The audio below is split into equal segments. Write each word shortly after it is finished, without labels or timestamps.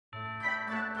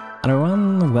Hello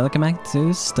everyone, welcome back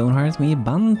to Stonehearth me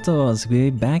Bantos.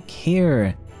 We're back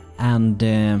here and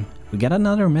we got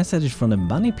another message from the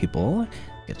bunny people.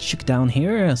 Get shook down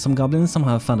here. Some goblins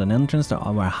somehow found an entrance to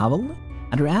our hovel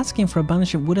and they're asking for a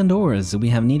bunch of wooden doors. We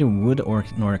have neither wood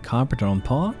nor carpet on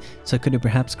paw, so could you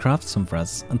perhaps craft some for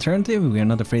us? Alternative, we are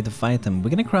not afraid to fight them. We're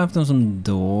gonna craft them some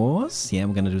doors. Yeah,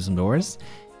 we're gonna do some doors.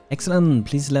 Excellent,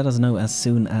 please let us know as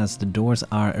soon as the doors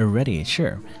are ready.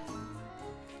 Sure.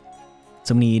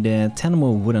 So we need 10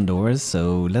 more wooden doors,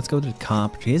 so let's go to the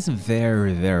carpenter. He's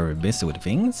very busy with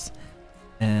things.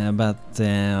 But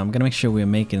I'm gonna make sure we're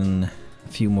making a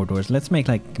few more doors. Let's make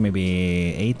like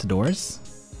maybe 8 doors.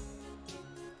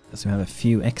 Because we have a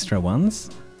few extra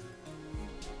ones.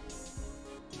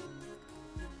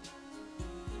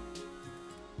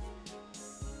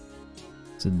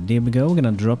 So there we go, we're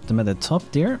gonna drop them at the top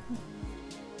there.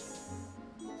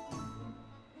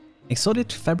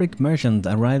 Exotic fabric merchant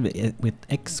arrived with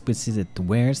exquisite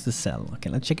wares to sell. Okay,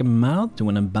 let's check him out. Do you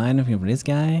want to buy anything for this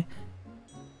guy?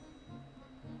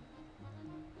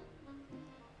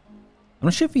 I'm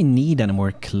not sure if we need any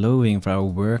more clothing for our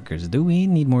workers. Do we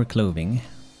need more clothing?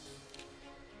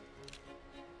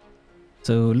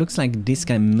 So looks like this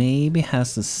guy maybe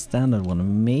has the standard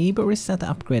one. Maybe, or is that the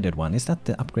upgraded one? Is that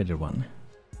the upgraded one?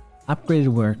 Upgraded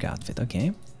work outfit, okay.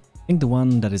 I think the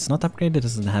one that is not upgraded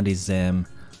doesn't have these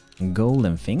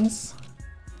golden things.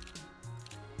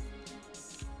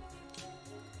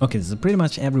 Okay, so pretty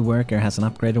much every worker has an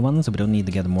upgraded one, so we don't need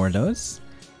to get more of those.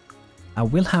 I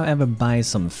will however buy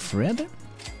some thread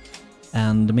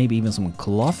and maybe even some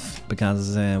cloth,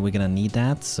 because we're gonna need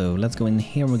that. So let's go in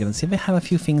here and we're gonna see if we have a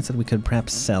few things that we could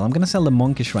perhaps sell. I'm gonna sell the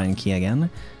monkey shrine key again.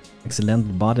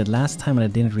 Accidentally bought it last time and I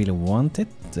didn't really want it.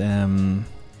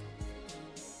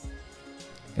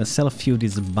 Gonna sell a few of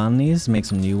these bunnies, make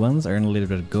some new ones, earn a little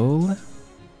bit of gold.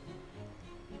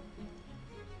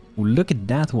 Ooh, look at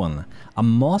that one. A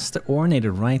master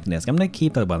ornated writing desk. I'm gonna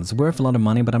keep that one. It's worth a lot of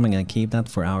money, but I'm gonna keep that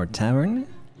for our tavern.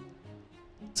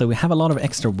 So we have a lot of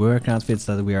extra work outfits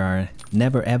that we are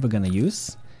never ever gonna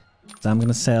use. So I'm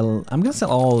gonna sell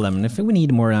all of them, and if we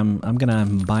need more, I'm gonna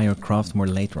buy or craft more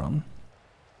later on.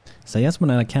 So I just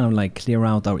want to kind of like clear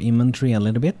out our inventory a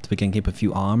little bit. We can keep a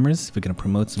few armors if we're going to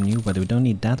promote some new, but we don't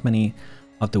need that many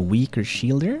of the weaker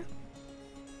shielder.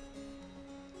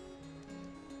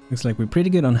 Looks like we're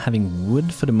pretty good on having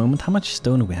wood for the moment. How much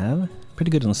stone do we have?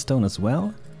 Pretty good on stone as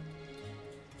well.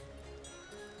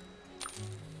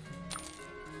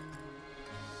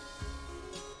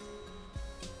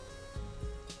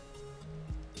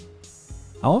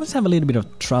 I always have a little bit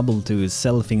of trouble to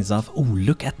sell things off. Oh,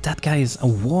 look at that, guys! A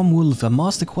warm wolf, a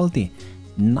master quality.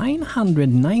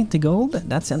 990 gold?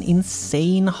 That's an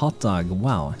insane hot dog,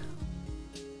 wow.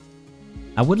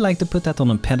 I would like to put that on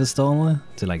a pedestal,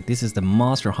 to like, this is the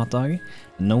master hot dog.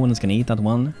 No one is gonna eat that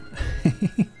one.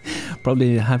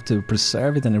 Probably have to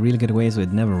preserve it in a really good way so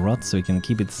it never rots, so we can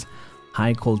keep its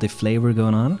high quality flavor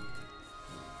going on.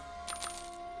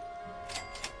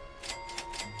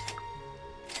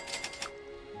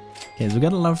 Okay, so we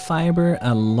got a lot of fiber,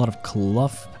 a lot of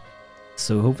cloth,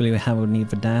 so hopefully we have what we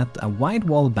need for that. A wide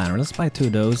wall banner, let's buy 2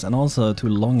 of those, and also 2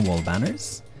 long wall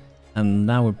banners. And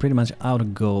now we're pretty much out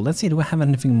of gold. Let's see, do we have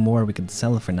anything more we could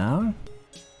sell for now?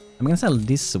 I'm gonna sell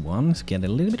this one to get a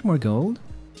little bit more gold.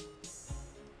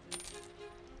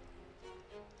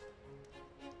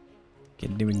 Okay,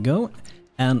 there we go.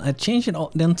 And I changed it all,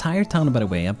 the entire town, by the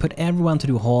way. I put everyone to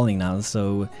do hauling now,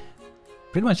 so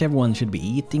pretty much everyone should be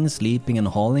eating, sleeping and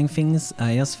hauling things.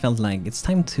 I just felt like it's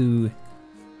time to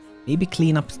maybe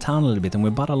clean up the town a little bit, and we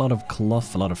bought a lot of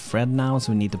cloth, a lot of thread now,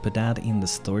 so we need to put that in the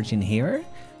storage in here.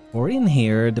 Or in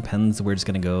here, depends where it's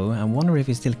gonna go. I wonder if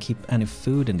we still keep any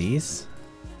food in these.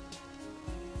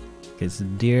 Okay, so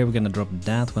there we're gonna drop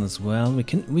that one as well. We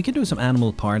can do some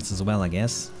animal parts as well, I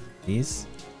guess. These.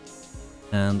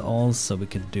 And also we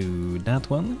could do that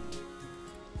one.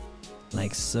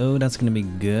 Like so, that's gonna be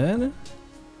good.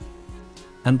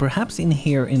 And perhaps in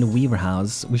here in the Weaver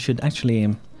house, we should actually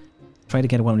try to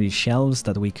get one of these shelves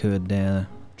that we could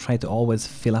try to always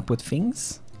fill up with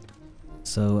things.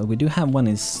 So we do have one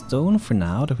in stone for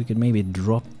now that we could maybe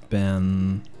drop.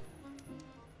 Let's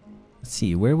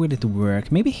see, where would it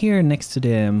work? Maybe here next to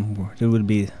the there would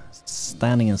be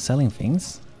standing and selling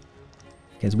things.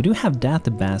 Okay, so we do have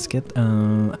that basket.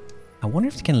 I wonder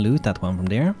if we can loot that one from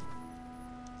there.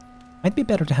 Might be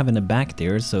better to have in the back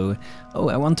there, so... Oh,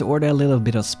 I want to order a little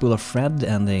bit of spool of thread,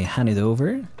 and they hand it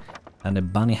over. And the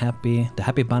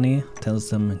happy bunny tells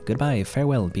them goodbye,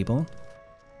 farewell people.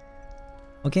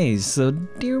 Okay, so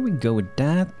there we go with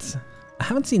that. I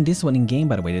haven't seen this one in game,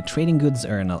 by the way. The trading goods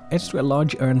earn an extra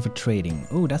large earn for trading.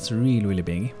 Oh, that's really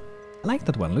big. I like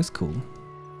that one, looks cool.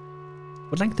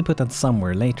 Would like to put that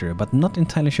somewhere later, but not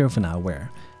entirely sure for now where.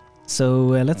 So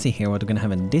let's see here what we're gonna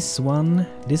have in this one.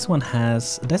 This one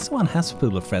has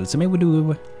pool of thread, so maybe we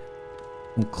do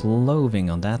some clothing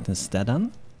on that instead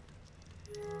then.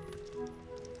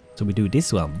 So we do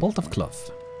this one, bolt of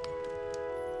cloth.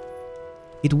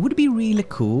 It would be really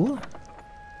cool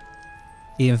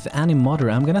if any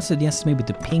modder, I'm gonna suggest maybe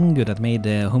to Pingu that made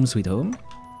Home Sweet Home.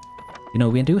 You know,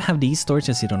 we do have these storages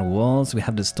that sit on the walls, we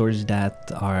have the storage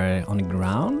that are on the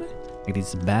ground, like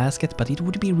this basket, but it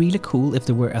would be really cool if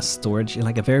there were a storage,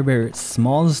 like a very, very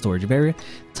small storage, very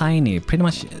tiny, pretty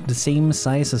much the same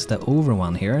size as the over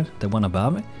one here, the one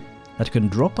above, that you can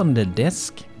drop on the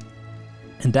desk,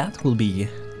 and that will be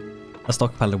a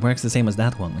stockpile that works the same as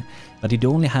that one, but you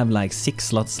only have like 6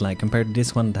 slots, like compared to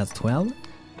this one that has 12.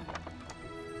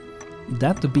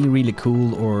 That would be really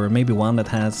cool, or maybe one that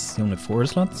has only 4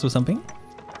 slots or something.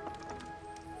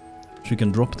 So you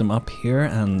can drop them up here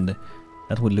and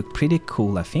that would look pretty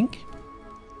cool, I think.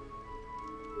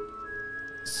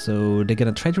 So they're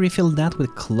gonna try to refill that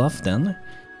with cloth then.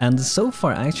 And so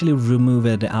far I actually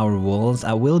removed our walls.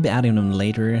 I will be adding them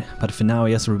later, but for now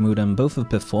I just remove them both for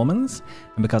performance.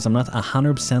 And because I'm not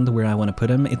 100% where I want to put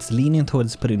them, it's leaning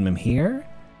towards putting them here.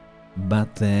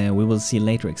 But we will see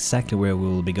later exactly where we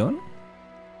will be going.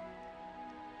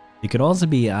 It could also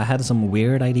be, I had some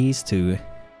weird ideas to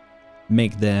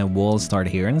make the wall start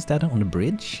here instead on the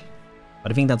bridge.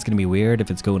 But I think that's gonna be weird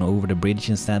if it's going over the bridge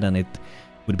instead, and it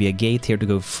would be a gate here to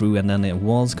go through and then the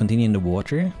walls continue in the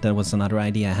water. That was another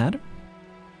idea I had.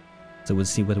 So we'll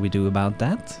see what we do about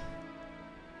that.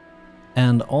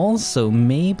 And also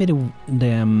maybe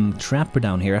the trapper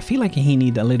down here, I feel like he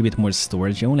needs a little bit more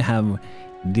storage. You only have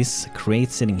this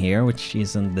crate sitting here, which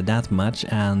isn't that much,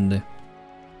 and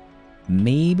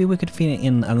maybe we could fit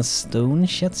in a stone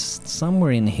chest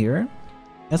somewhere in here.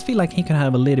 I just feel like he could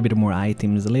have a little bit more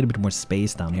items, a little bit more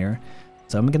space down here.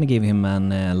 So I'm gonna give him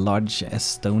a large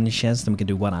stone chest, and we can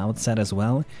do one outside as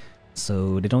well.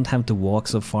 So they don't have to walk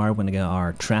so far when they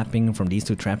are trapping from these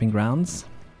 2 trapping grounds.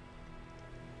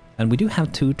 And we do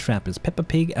have 2 trappers, Peppa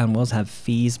Pig, and we also have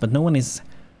Feast, but no one is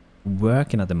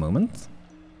working at the moment.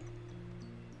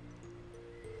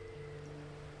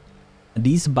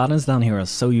 These buttons down here are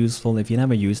so useful if you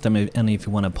never use them, and if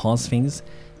you want to pause things.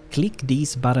 Click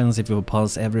these buttons if you will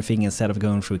pause everything instead of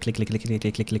going through click, click, click, click,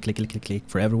 click, click, click, click, click, click, click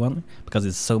for everyone, because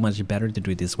it's so much better to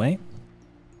do it this way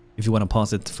if you want to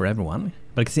pause it for everyone.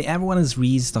 But you can see everyone is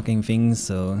restocking things,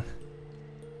 so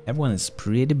everyone is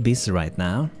pretty busy right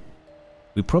now.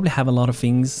 We probably have a lot of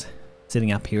things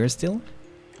sitting up here still.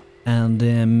 And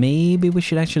maybe we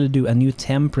should actually do a new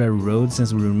temporary road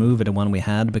since we removed the one we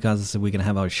had, because we're gonna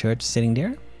have our church sitting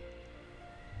there.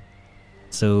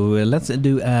 So let's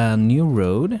do a new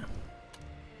road.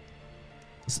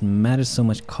 Doesn't matter so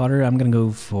much color. I'm gonna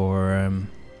go for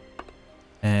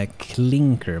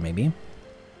clinker maybe.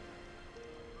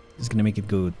 Just gonna make it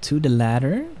go to the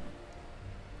ladder.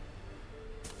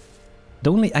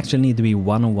 Don't only actually need to be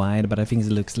 1 wide, but I think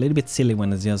it looks a little bit silly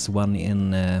when it's just 1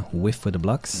 in width with the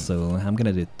blocks, so I'm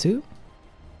gonna do 2.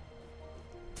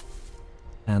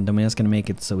 And I'm just gonna make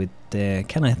it so it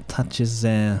kinda touches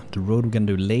the road we're gonna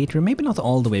do later. Maybe not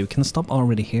all the way, we can stop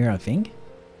already here I think.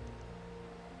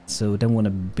 So then we wanna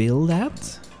build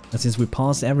that. And since we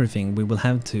paused everything, we will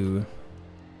have to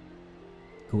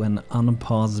go and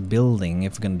unpause building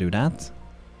if we're gonna do that.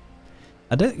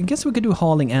 I guess we could do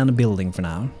hauling and building for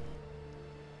now.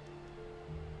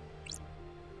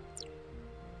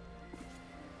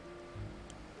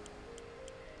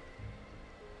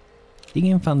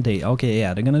 Digging foundation. Okay,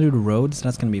 yeah, they're gonna do the road, so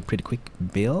that's gonna be a pretty quick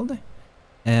build.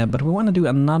 But we want to do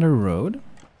another road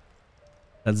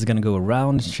that's gonna go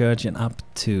around the church and up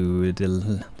to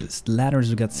the ladders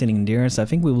we got sitting there. So I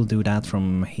think we will do that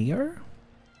from here.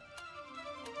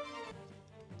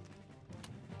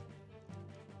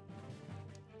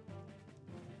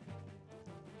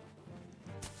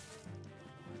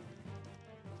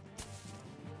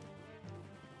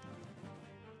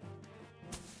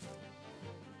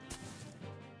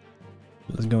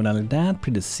 Let's go down like that,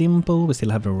 pretty simple. We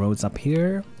still have the roads up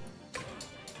here.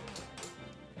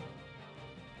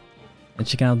 And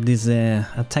check out this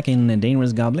attacking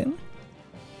dangerous goblin.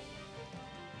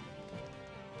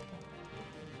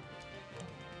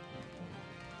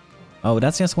 Oh,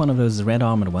 that's just one of those red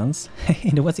armored ones.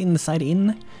 It was inside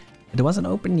in. It wasn't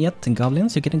open yet,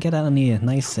 goblins. You couldn't get any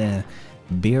nice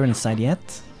beer inside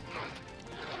yet.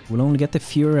 We'll only get the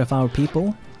fury of our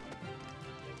people.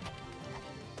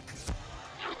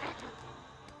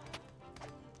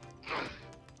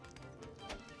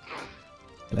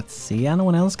 Let's see,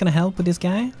 anyone else gonna help with this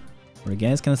guy? Or the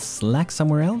guy's gonna slack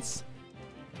somewhere else?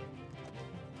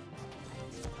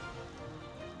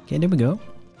 Okay, there we go.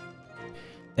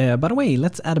 By the way,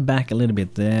 let's add back a little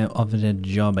bit of the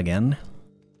job again.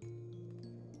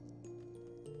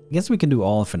 I guess we can do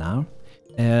all for now.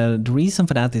 The reason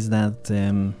for that is that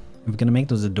if we're gonna make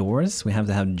those doors, we have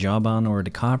to have job on, or the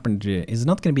carpentry is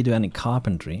not gonna be doing any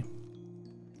carpentry.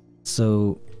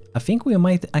 So I think we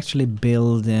might actually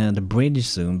build the bridge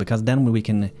soon, because then we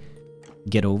can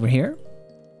get over here.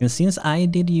 And since I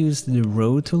did use the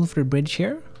road tool for the bridge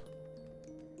here,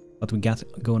 what we got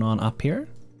going on up here,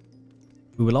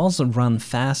 we will also run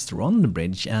faster on the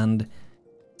bridge, and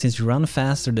since you run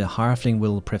faster, the halfling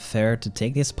will prefer to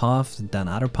take this path than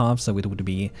other paths, so it would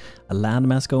be a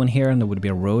landmass going here and there would be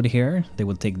a road here. They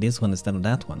will take this one instead of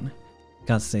that one,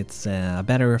 because it's a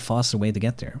better, faster way to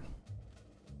get there.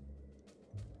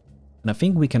 And I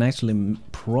think we can actually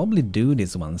probably do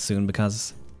this one soon,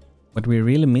 because what we're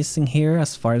really missing here,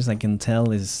 as far as I can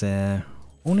tell, is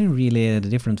only really the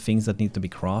different things that need to be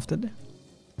crafted.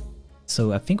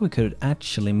 So I think we could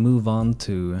actually move on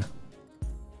to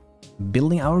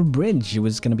building our bridge, which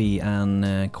is going to be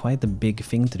quite a big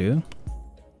thing to do.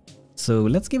 So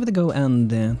let's give it a go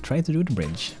and try to do the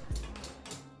bridge.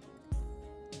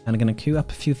 And I'm going to queue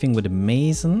up a few things with the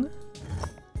mason,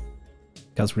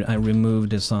 because I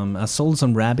removed I sold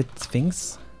some rabbit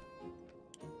things.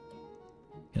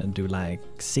 Gonna do like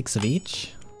 6 of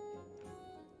each.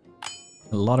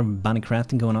 A lot of bunny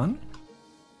crafting going on.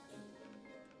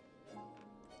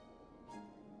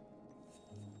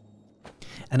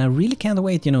 And I really can't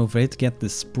wait, you know, for it to get the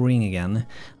spring again.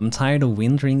 I'm tired of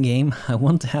winter in game. I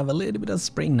want to have a little bit of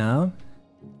spring now.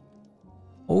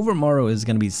 Overmorrow is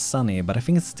gonna be sunny, but I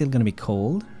think it's still gonna be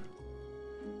cold.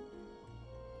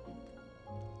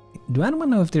 Do anyone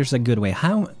know if there's a good way?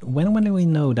 When do we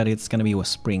know that it's gonna be a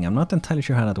spring? I'm not entirely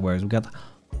sure how that works. We got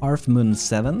Half Moon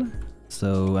 7,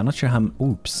 so I'm not sure how.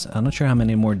 Oops, I'm not sure how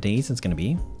many more days it's gonna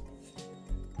be.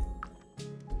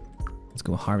 Let's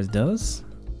go harvest those.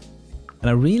 And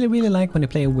I really like when you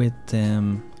play with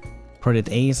Project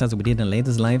Ace, as we did in the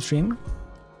latest live stream.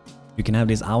 You can have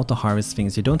these auto harvest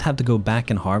things. You don't have to go back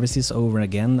and harvest this over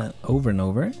and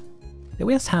over. They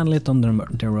just handle it on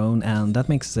their own, and that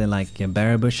makes like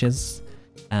berry bushes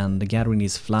and gathering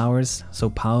these flowers so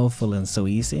powerful and so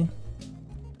easy.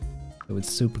 So it's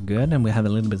super good, and we have a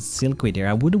little bit of silkweed here.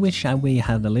 I would wish we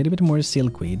had a little bit more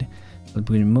silkweed, but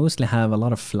we mostly have a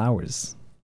lot of flowers.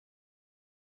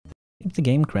 I think the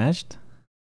game crashed.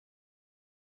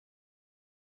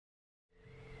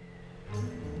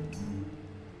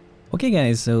 Okay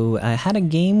guys, so I had a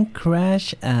game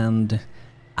crash, and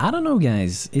I don't know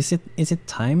guys, is it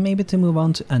time maybe to move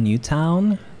on to a new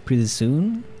town pretty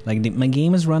soon? Like my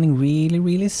game is running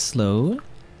really slow,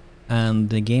 and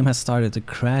the game has started to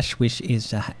crash, which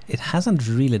is it hasn't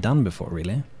really done before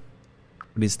really.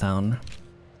 This town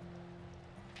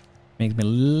makes me a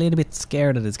little bit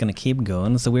scared that it's gonna keep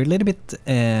going, so we're a little bit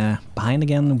behind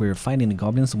again. We're fighting the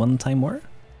goblins one time more.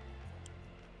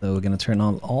 So we're gonna turn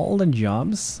on all the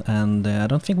jobs, and I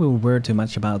don't think we will worry too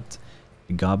much about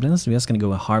the goblins. We're just gonna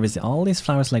go harvest all these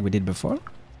flowers like we did before.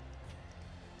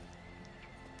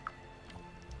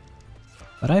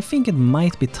 But I think it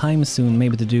might be time soon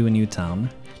maybe to do a new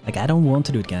town. Like, I don't want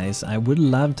to do it guys, I would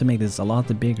love to make this a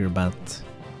lot bigger, but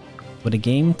when the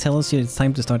game tells you it's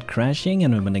time to start crashing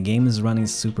and when the game is running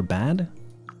super bad,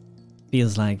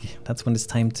 feels like that's when it's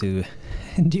time to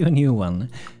do a new one.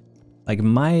 Like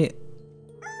my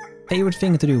favorite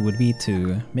thing to do would be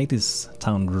to make this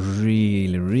town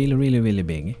really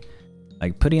big.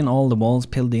 Like put in all the walls,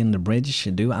 build in the bridge,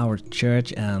 do our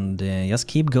church, and just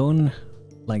keep going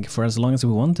like for as long as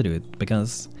we want to do it,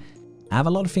 because I have a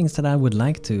lot of things that I would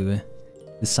like to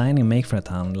design and make for a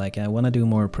town. Like I want to do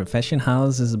more profession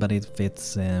houses, but if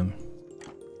it's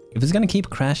gonna keep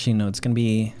crashing, you know, it's gonna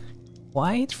be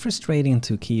quite frustrating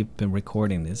to keep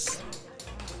recording this.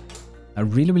 I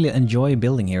really enjoy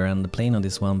building here and playing on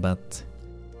this one, but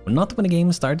not when the game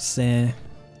starts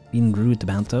being rude to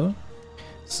Banto.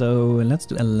 So let's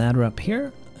do a ladder up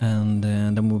here, and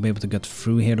then we'll be able to get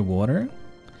through here the water.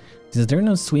 Since there's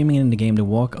no swimming in the game, they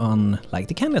walk on, like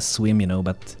they kind of swim, you know,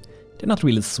 but they're not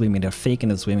really swimming, they're faking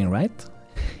the swimming, right?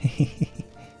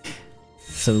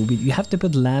 So you have to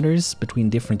put ladders between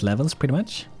different levels pretty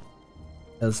much,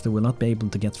 else they will not be able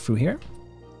to get through here.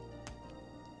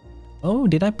 Oh,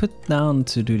 did I put down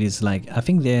to do this? Like, I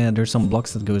think there's some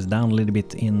blocks that goes down a little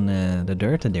bit in the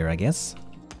dirt there, I guess.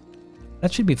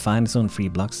 That should be fine, it's on 3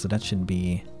 blocks, so that should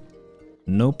be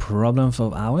no problem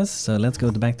for ours. So let's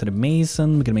go back to the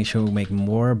mason. We're gonna make sure we make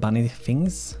more bunny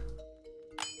things.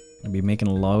 I'll be making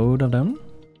a load of them.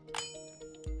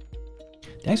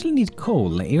 They actually need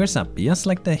coal, ears up, just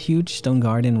like the huge stone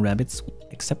guardian rabbits,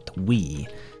 except we.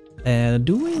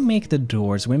 Do we make the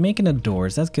doors? We're making the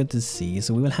doors, that's good to see.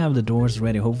 So we will have the doors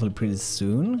ready hopefully pretty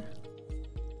soon.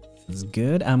 That's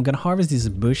good. I'm gonna harvest these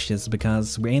bushes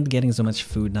because we ain't getting so much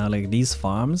food now. Like these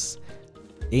farms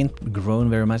ain't grown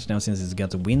very much now since it's got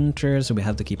the winter, so we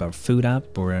have to keep our food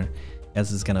up or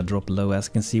else it's gonna drop low. As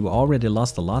you can see, we already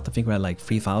lost a lot. I think we had like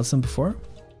 3,000 before.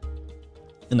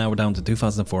 And now we're down to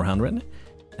 2,400.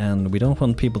 And we don't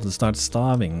want people to start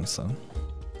starving, so...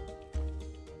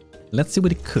 Let's see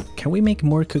what we cook. Can we make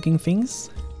more cooking things?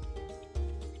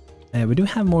 We do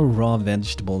have more raw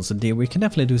vegetables, so we can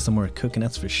definitely do some more cooking,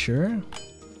 that's for sure.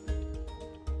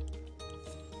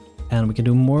 And we can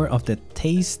do more of the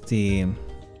tasty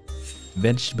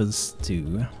vegetables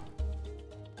too.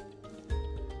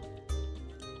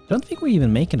 Don't think we're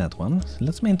even making that one.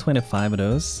 Let's make 25 of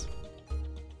those.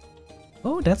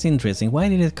 Oh, that's interesting. Why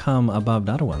did it come above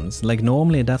the other ones? Like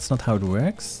normally that's not how it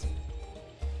works.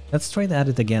 Let's try to add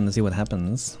it again and see what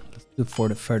happens. Let's do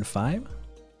 35.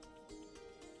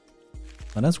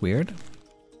 Oh, that's weird.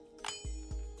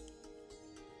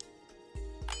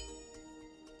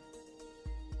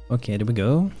 Okay, there we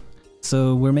go.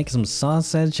 So we're making some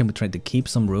sausage and we tried to keep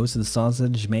some roasted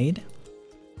sausage made.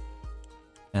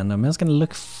 And I'm just gonna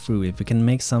look through if we can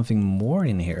make something more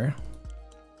in here.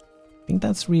 I think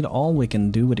that's really all we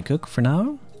can do with the cook for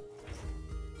now.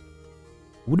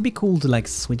 Would it be cool to like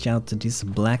switch out to this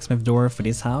blacksmith door for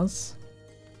this house?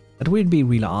 That would be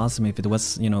really awesome if it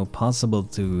was, you know, possible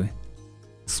to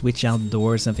switch out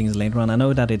doors and things later on. I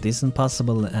know that it isn't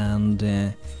possible,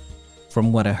 and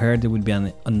from what I heard it would be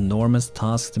an enormous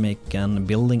task to make a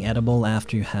building edible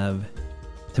after you have...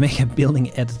 to make a building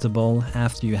editable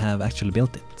after you have actually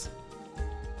built it.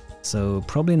 So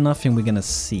probably nothing we're gonna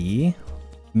see.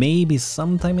 Maybe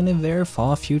sometime in the very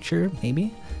far future,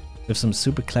 maybe. If some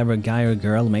super clever guy or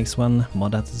girl makes one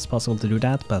mod that it's possible to do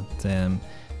that, but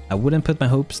I wouldn't put my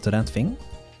hopes to that thing.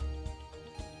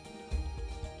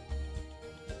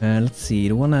 Let's see, I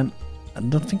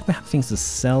don't think we have things to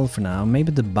sell for now,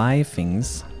 maybe to buy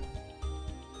things.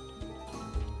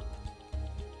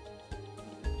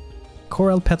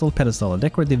 Coral petal pedestal, a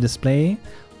decorative display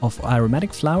of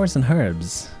aromatic flowers and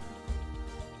herbs.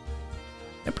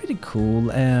 They're pretty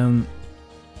cool.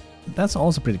 That's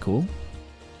also pretty cool.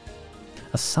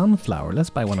 A sunflower, let's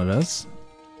buy one of those.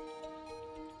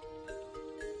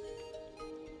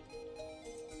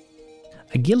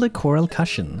 A gilded coral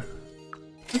cushion.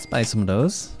 Let's buy some of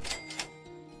those.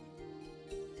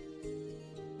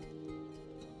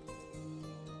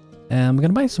 I'm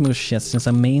gonna buy some more chests since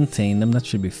I maintain them, that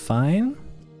should be fine.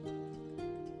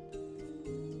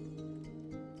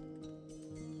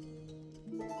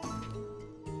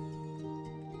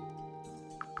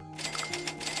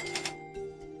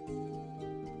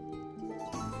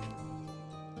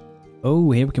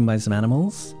 Oh, here we can buy some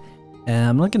animals.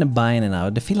 I'm not gonna buy any now.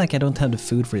 I feel like I don't have the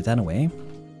food for it anyway.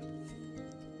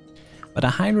 But I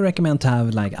highly recommend to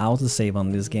have like autosave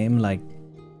on this game. Like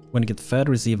when you get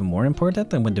further it's even more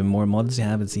important, and when the more mods you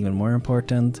have it's even more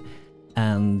important.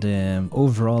 And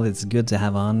overall it's good to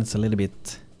have on. It's a little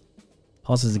bit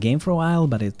pauses the game for a while,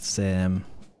 but it's can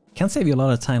save you a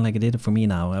lot of time like it did for me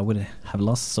now. I would have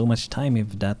lost so much time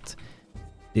if that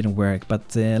didn't work.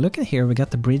 But look at here, we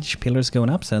got the bridge pillars going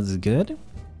up, so that's good.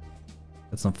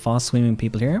 Got some fast swimming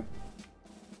people here.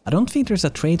 I don't think there's a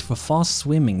trait for fast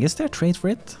swimming. Is there a trait for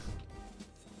it?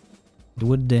 It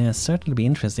would certainly be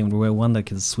interesting if there were one that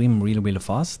could swim really, really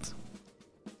fast.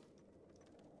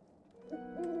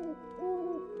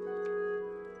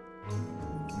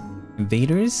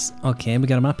 Invaders. Okay, we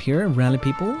got them up here. Rally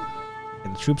people.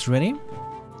 Get the troops ready.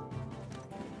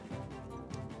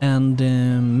 And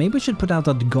maybe we should put out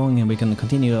that gong and we can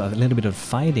continue a little bit of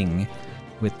fighting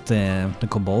with the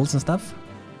kobolds and stuff.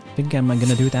 I think I'm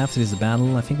gonna do it after this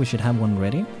battle. I think we should have one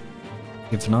ready.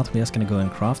 If not, we're just gonna go and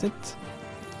craft it.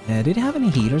 Did you have any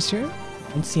healers here?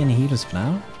 I don't see any healers for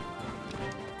now.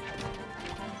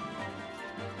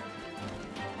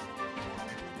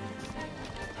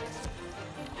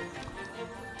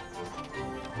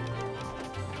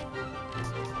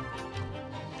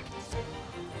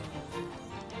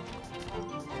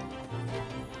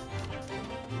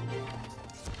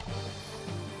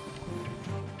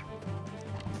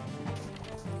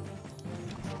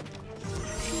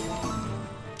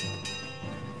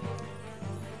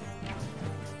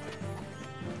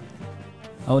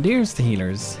 Oh, there's the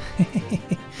healers.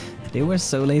 They were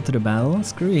so late to the battle.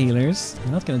 Screw you, healers.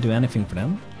 I'm not gonna do anything for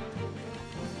them.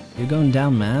 You're going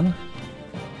down, man.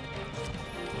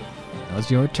 That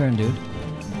was your turn, dude.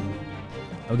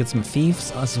 I'll get some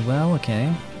thieves as well,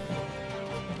 okay.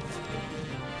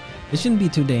 It shouldn't be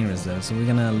too dangerous though, so we're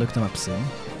gonna look them up soon.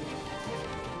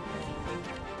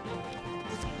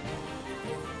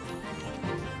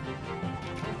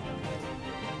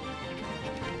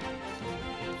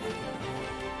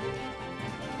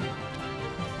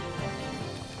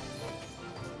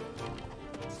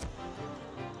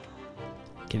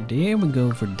 Okay, there we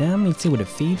go for them. Let's see what the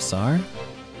thieves are.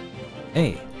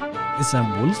 Hey, is a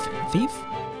wolf thief?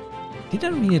 Did I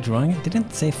read it wrong? It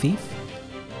didn't say thief.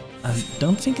 I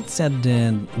don't think it said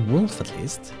wolf at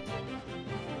least.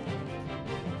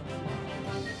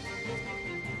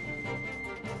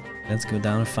 Let's go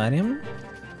down and fight him.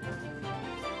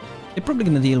 They're probably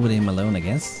gonna deal with him alone, I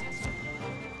guess.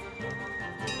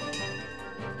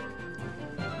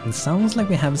 It sounds like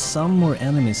we have some more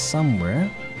enemies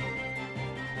somewhere.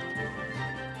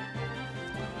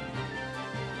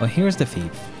 Oh, here's the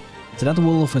thief. So that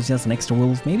wolf was just an extra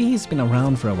wolf. Maybe he's been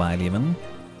around for a while even.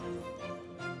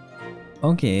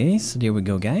 Okay, so there we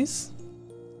go, guys.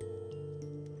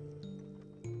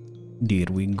 There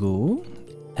we go.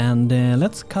 And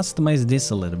let's customize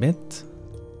this a little bit.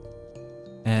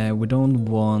 We don't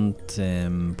want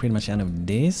pretty much any of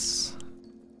this.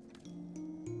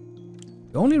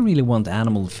 We only really want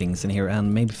animal things in here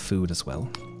and maybe food as well.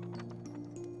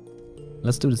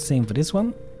 Let's do the same for this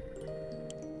one.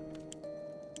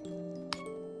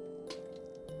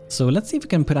 So let's see if we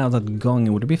can put out that gong. It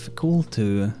would be cool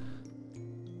to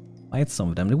fight some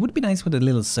of them. It would be nice with a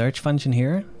little search function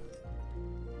here.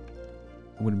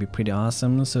 It would be pretty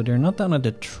awesome. So they're not down at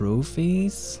the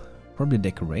trophies. Probably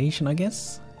decoration, I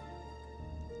guess.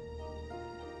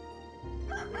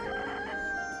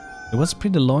 It was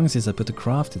pretty long since I put the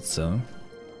crafted, so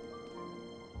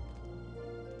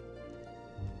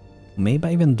maybe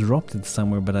I even dropped it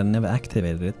somewhere, but I never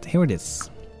activated it. Here it is.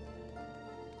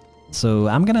 So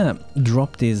I'm gonna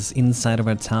drop this inside of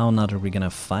our town now that we're gonna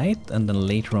fight, and then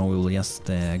later on we will just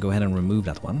go ahead and remove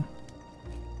that one.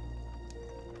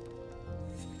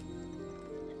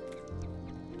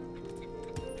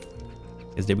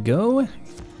 Yes, there we go.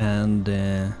 And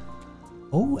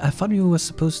oh, I thought you were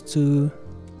supposed to.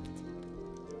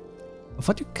 I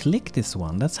thought you click this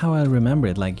one. That's how I remember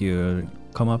it. Like you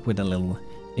come up with a little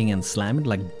thing and slam it,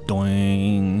 like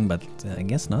doing. But I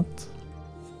guess not.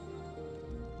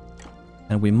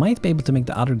 And we might be able to make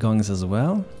the other gongs as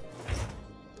well.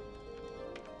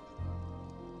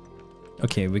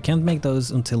 Okay, we can't make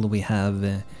those until we have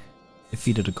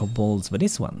defeated the kobolds for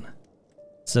this one.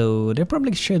 So they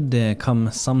probably should come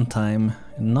sometime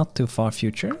not too far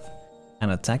future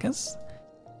and attack us.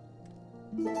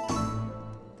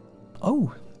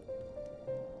 Oh!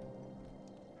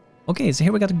 Okay, so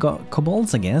here we got the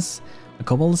kobolds, I guess. The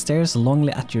kobold stares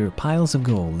longingly at your piles of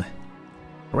gold.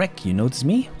 Wreck, you notice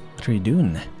me? What are you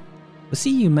doing? We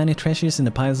see you many treasures in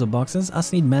the piles of boxes.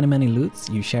 Us need many loots.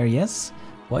 You share, yes?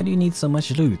 Why do you need so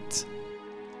much loot?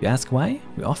 You ask why?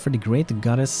 We offer the great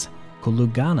goddess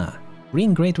Kolugana.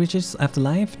 Bring great riches after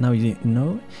life. Now you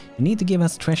know you need to give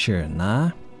us treasure.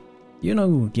 Nah. You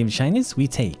know, give shinies, we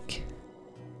take.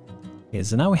 Okay,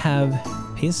 so now we have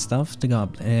pissed off the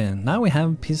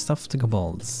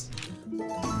kobolds.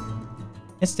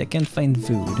 Yes, I can't find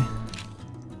food.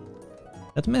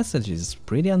 That message is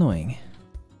pretty annoying.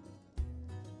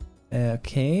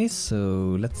 Okay,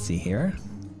 so let's see here.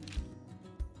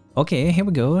 Okay, here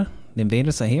we go. The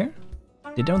invaders are here.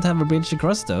 They don't have a bridge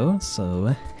across though,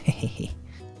 so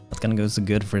not gonna go so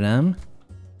good for them.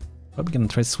 Probably gonna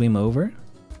try to swim over.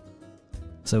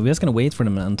 So we're just gonna wait for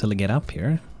them until they get up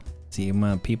here. See where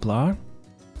my people are.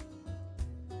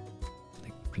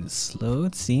 Like pretty slow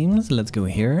it seems. Let's go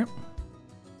here.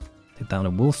 Take down the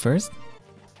wolf first.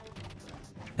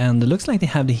 And it looks like they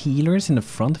have the healers in the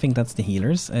front. I think that's the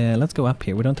healers. Let's go up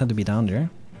here. We don't have to be down there.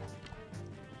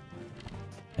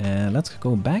 Let's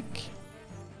go back.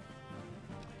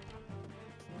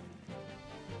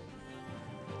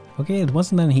 Okay, it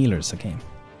wasn't any healers. Okay.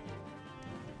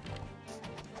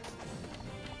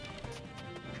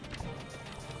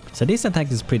 So this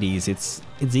attack is pretty easy. It's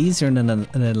easier than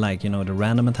like, you know, the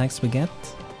random attacks we get.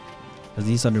 Because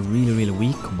these are the really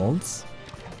weak kobolds.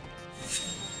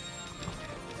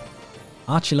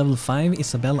 Archie level 5,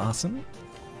 Isabel, awesome.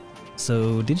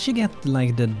 So did she get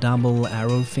like the double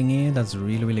arrow thingy? That's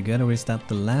really good, or is that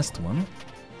the last one?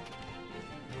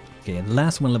 Okay, the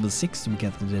last one, level 6, we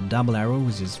get the double arrow,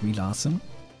 which is really awesome.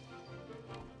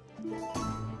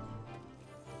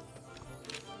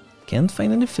 Can't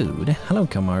find any food. Hello,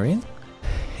 Kamari.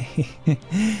 It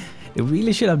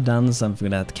really should have done something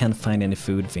with that can't find any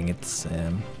food thing. It's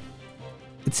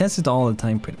it says it all the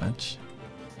time pretty much.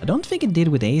 I don't think it did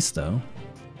with Ace though.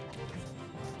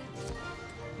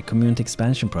 The community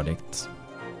expansion project.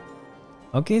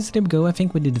 Okay, so there we go. I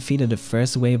think we defeated the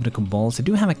first wave of the Kobolds. I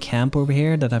do have a camp over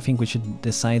here that I think we should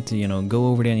decide to, you know, go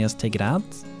over there and just take it out.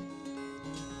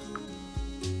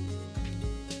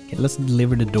 Okay, let's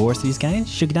deliver the doors to these guys.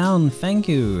 Shook down, thank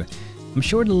you. I'm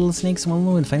sure the little snake's one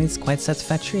will find it quite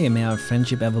satisfactory and may our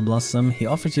friendship ever blossom. He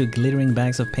offers you glittering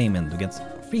bags of payment. We get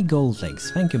 3 gold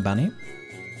flakes. Thank you, Bunny.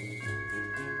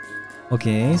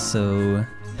 Okay, so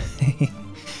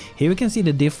here we can see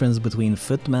the difference between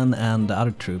footmen and the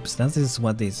other troops. That is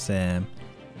what is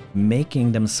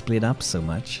making them split up so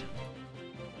much.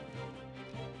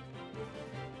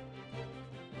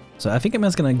 So I think I'm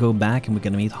just gonna go back and we're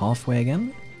gonna meet halfway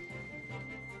again.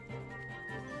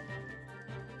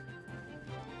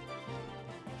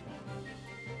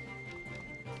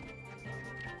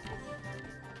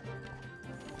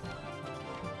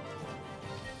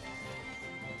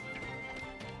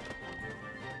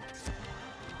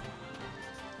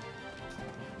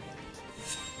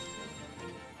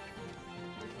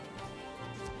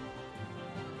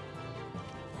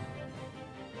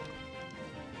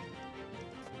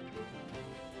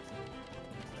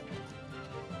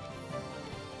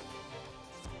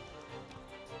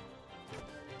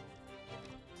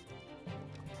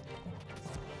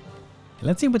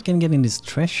 Let's see what we can get in this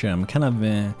treasure. I'm kind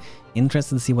of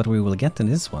interested to see what we will get in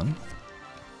this one.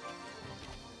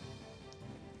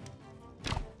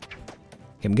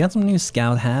 Okay, we got some new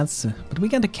scout hats, but we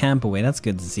got the camp away. That's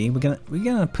good to see. We're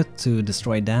gonna put to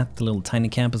destroy that little tiny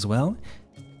camp as well.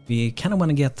 We kind of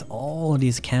want to get all of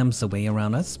these camps away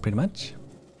around us, pretty much.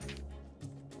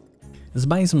 Let's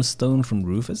buy some stone from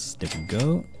Rufus. There we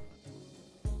go.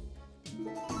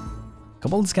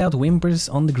 Kobold scout whimpers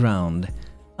on the ground.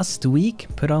 Last week,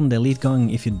 put on the elite gong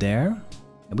if you dare.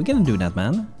 We're gonna do that,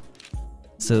 man.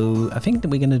 So I think that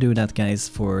we're gonna do that, guys.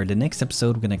 For the next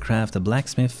episode, we're gonna craft a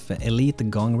blacksmith elite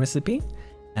gong recipe,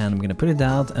 and we're gonna put it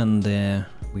out, and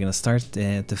we're gonna start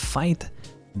to fight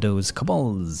those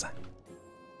kobolds.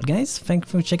 But guys, thank you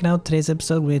for checking out today's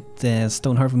episode with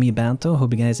Stonehearth with me, Banto.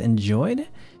 Hope you guys enjoyed.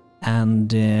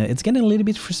 And it's getting a little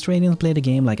bit frustrating to play the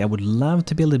game. Like, I would love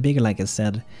to build it bigger, like I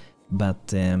said,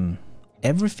 but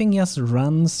everything just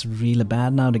runs really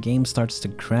bad now. The game starts to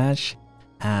crash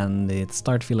and it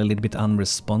starts to feel a little bit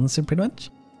unresponsive, pretty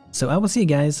much. So I will see,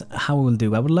 guys, how we will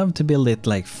do. I would love to build it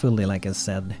like fully, like I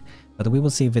said, but we will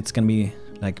see if it's gonna be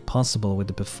like possible with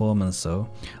the performance. So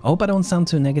I hope I don't sound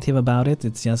too negative about it.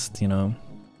 It's just, you know,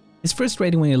 it's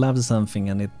frustrating when you love something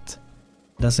and it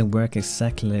doesn't work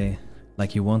exactly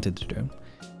like you want it to do.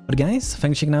 But guys,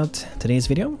 thanks for checking out today's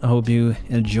video. I hope you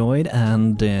enjoyed,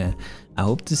 and I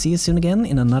hope to see you soon again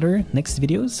in another next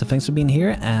video. So thanks for being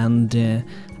here, and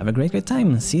have a great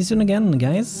time. See you soon again,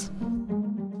 guys.